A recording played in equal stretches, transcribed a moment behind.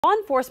Law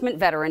enforcement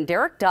veteran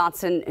Derrick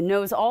Dotson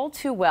knows all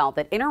too well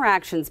that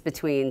interactions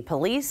between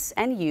police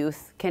and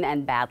youth can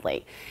end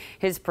badly.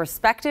 His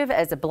perspective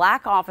as a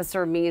black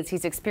officer means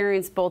he's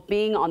experienced both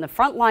being on the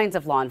front lines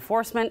of law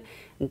enforcement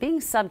and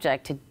being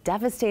subject to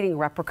devastating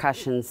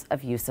repercussions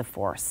of use of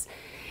force.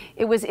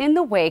 It was in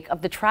the wake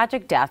of the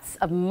tragic deaths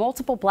of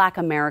multiple black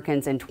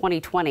Americans in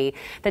 2020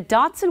 that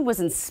Dotson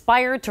was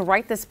inspired to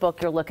write this book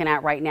you're looking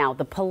at right now,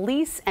 The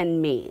Police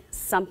and Me,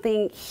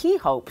 something he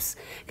hopes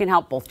can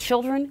help both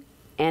children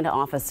and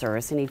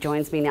officers. And he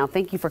joins me now.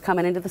 Thank you for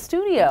coming into the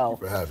studio.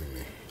 Thank you for having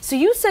me. So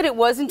you said it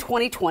was in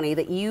 2020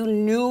 that you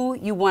knew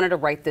you wanted to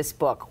write this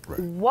book. Right.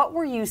 What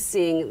were you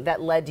seeing that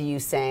led to you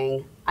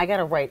saying, I got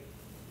to write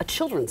a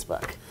children's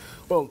book?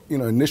 Well, you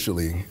know,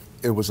 initially,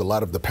 it was a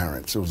lot of the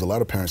parents. It was a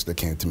lot of parents that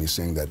came to me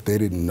saying that they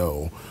didn't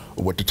know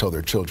what to tell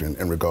their children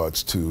in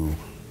regards to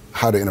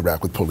how to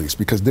interact with police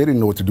because they didn't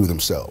know what to do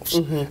themselves.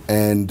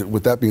 And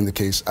with that being the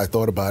case, I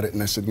thought about it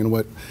and I said, you know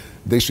what,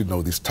 they should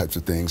know these types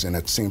of things. And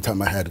at the same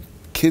time, I had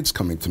kids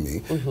coming to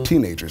me,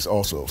 teenagers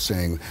also,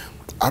 saying,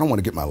 I don't want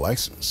to get my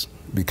license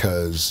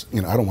because,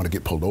 you know, I don't want to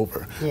get pulled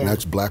over. And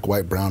that's black,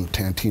 white, brown,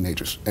 tan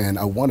teenagers. And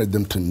I wanted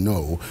them to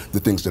know the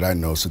things that I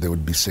know so they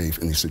would be safe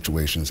in these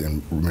situations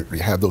and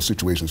have those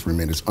situations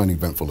remain as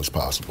uneventful as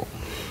possible.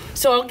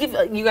 So I'll give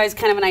you guys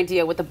kind of an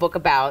idea what the book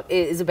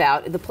is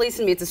about. The Police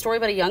and Me, it's a story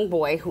about a young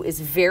boy who is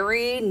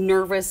very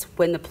nervous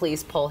when the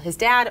police pull his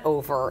dad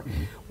over.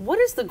 What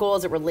is the goal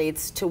as it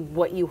relates to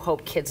what you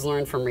hope kids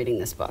learn from reading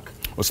this book?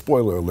 Well,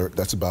 spoiler alert,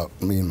 that's about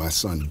me and my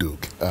son,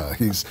 Duke.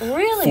 He's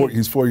really?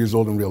 He's 4 years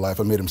old in real life.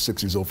 I made him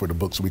 6 years old for the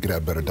book so we could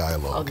have better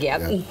dialogue. Oh, yeah.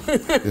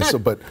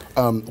 But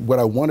what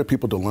I wanted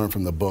people to learn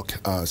from the book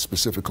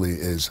specifically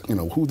is, you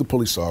know, who the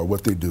police are,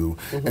 what they do,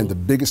 and the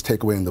biggest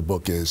takeaway in the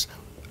book is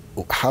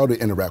how to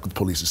interact with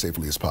police as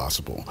safely as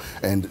possible.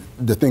 And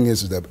the thing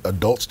is that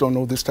adults don't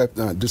know this type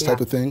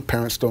of thing.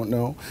 Parents don't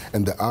know,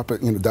 and the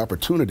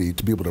opportunity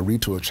to be able to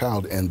read to a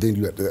child, and then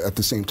you at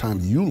the same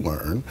time you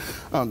learn.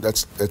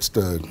 That's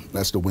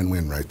the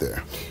win-win right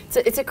there.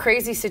 It's a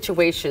crazy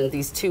situation.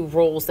 These two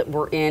roles that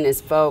we're in as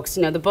folks.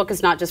 You know, the book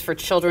is not just for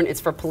children; it's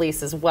for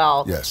police as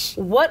well. Yes.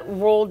 What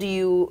role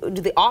do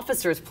the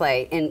officers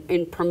play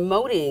in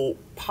promoting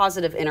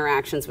positive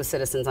interactions with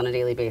citizens on a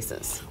daily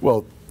basis?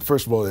 Well,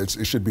 first of all, it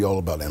should be all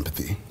about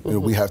empathy. You know,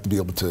 we have to be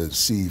able to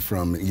see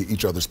from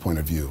each other's point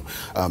of view.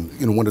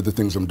 You know, one of the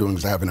things I'm doing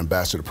is I have an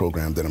ambassador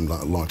program that I'm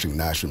launching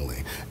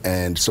nationally.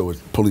 And so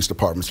police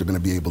departments are going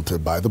to be able to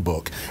buy the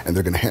book and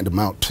they're going to hand them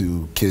out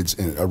to kids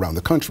around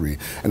the country.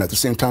 And at the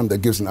same time, that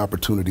gives an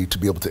opportunity to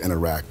be able to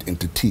interact and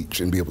to teach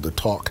and be able to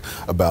talk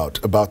about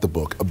the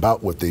book,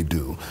 about what they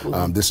do.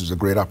 This is a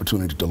great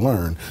opportunity to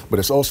learn, but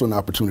it's also an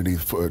opportunity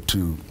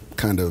to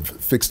kind of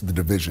fix the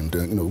division,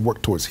 to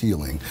work towards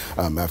healing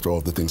after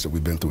all the things that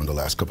we've been through in the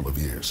last couple of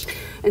years.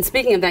 And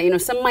speaking of that, you know,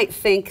 some might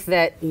think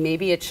that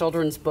maybe a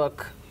children's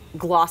book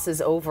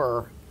glosses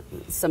over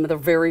some of the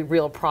very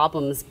real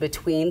problems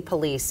between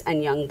police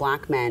and young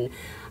black men.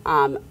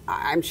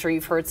 I'm sure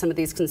you've heard some of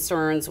these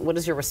concerns. What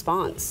is your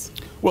response?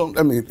 Well,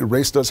 I mean,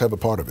 race does have a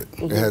part of it.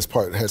 It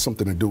has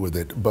something to do with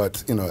it.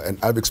 But, you know, and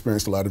I've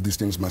experienced a lot of these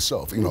things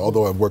myself. You know,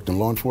 although I've worked in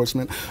law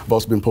enforcement, I've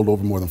also been pulled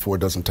over more than 4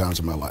 dozen times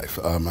in my life.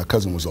 My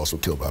cousin was also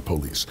killed by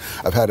police.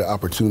 I've had an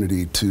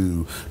opportunity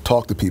to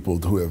talk to people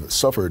who have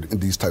suffered in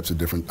these types of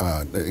different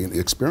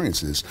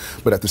experiences.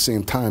 But at the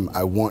same time,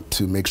 I want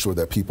to make sure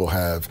that people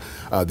have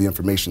the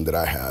information that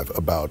I have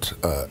about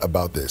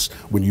this.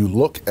 When you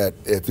look at,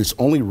 if it's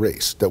only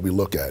race that we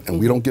look at, and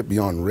we don't get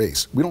beyond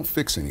race, we don't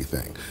fix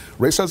anything.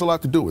 Race has a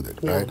lot to do with it,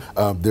 right?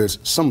 There's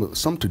some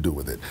to do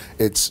with it.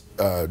 It's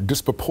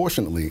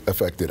disproportionately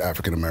affected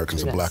African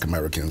Americans and black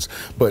Americans,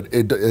 but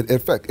it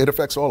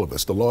affects all of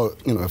us. The law,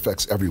 you know,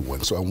 affects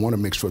everyone. So I want to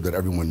make sure that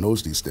everyone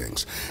knows these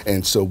things.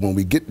 And so when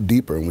we get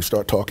deeper and we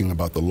start talking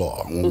about the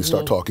law, when we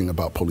start talking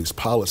about police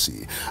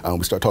policy,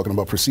 we start talking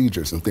about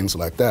procedures and things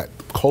like that,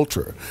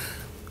 culture,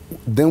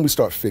 then we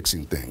start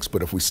fixing things.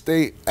 But if we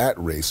stay at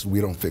race,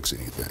 we don't fix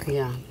anything.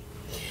 Yeah.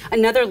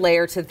 Another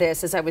layer to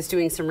this, as I was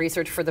doing some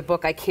research for the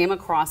book, I came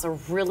across a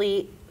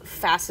really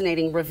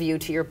fascinating review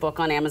to your book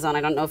on Amazon.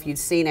 I don't know if you'd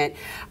seen it.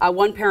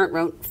 One parent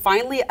wrote,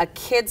 "Finally a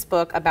kid's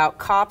book about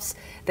cops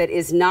that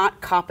is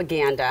not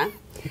copaganda."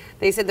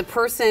 They said the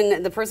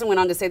person went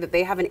on to say that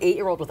they have an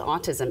 8-year-old with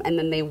autism, and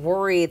then they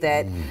worry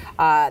that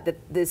that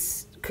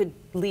this could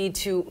lead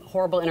to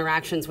horrible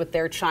interactions with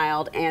their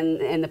child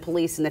and the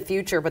police in the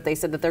future, but they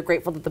said that they're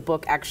grateful that the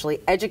book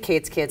actually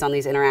educates kids on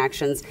these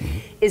interactions.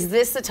 Is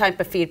this the type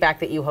of feedback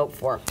that you hope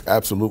for?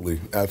 Absolutely,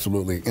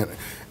 absolutely. And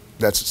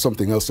that's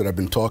something else that I've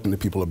been talking to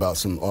people about,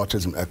 some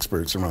autism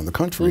experts around the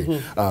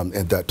country, and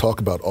that talk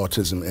about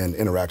autism and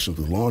interactions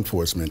with law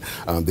enforcement.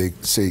 They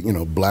say, you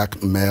know,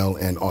 black, male,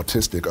 and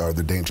autistic are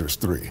the dangerous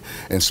 3.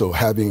 And so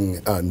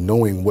having,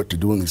 knowing what to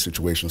do in these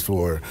situations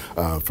for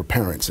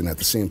parents, and at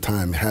the same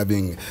time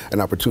having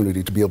an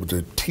opportunity to be able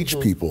to teach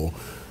people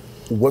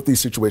what these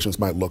situations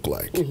might look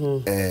like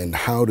and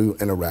how to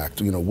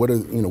interact. You know,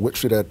 what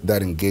should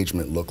that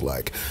engagement look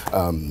like?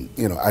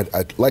 You know,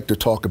 I'd like to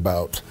talk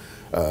about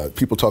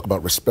People talk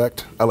about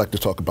respect. I like to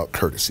talk about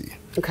courtesy.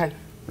 Okay.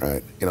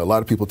 Right? You know, a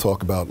lot of people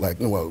talk about, like,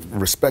 well,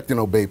 respect and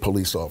obey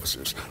police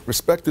officers.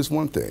 Respect is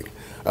one thing,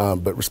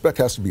 but respect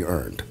has to be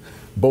earned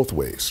both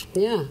ways.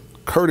 Yeah.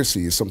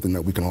 Courtesy is something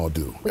that we can all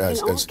do.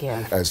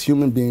 As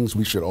human beings,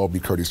 we should all be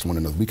courteous to one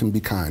another. We can be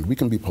kind. We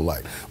can be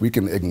polite. We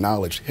can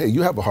acknowledge, hey,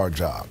 you have a hard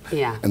job.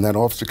 Yeah. And that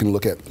officer can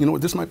look at, you know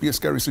what, this might be a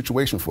scary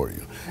situation for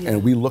you. Yeah.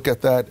 And we look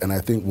at that, and I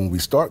think when we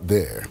start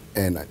there,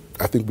 and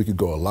I think we could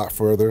go a lot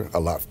further, a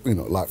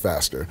lot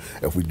faster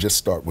if we just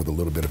start with a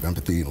little bit of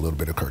empathy and a little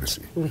bit of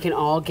courtesy. We can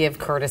all give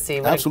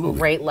courtesy. What Absolutely. A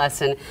great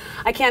lesson.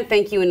 I can't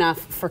thank you enough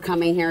for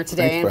coming here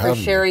today and for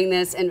sharing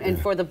this and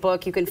for the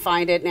book. You can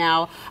find it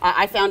now.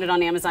 I found it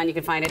on Amazon. You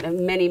can find it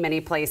in many,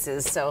 many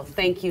places. So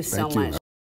thank you so much.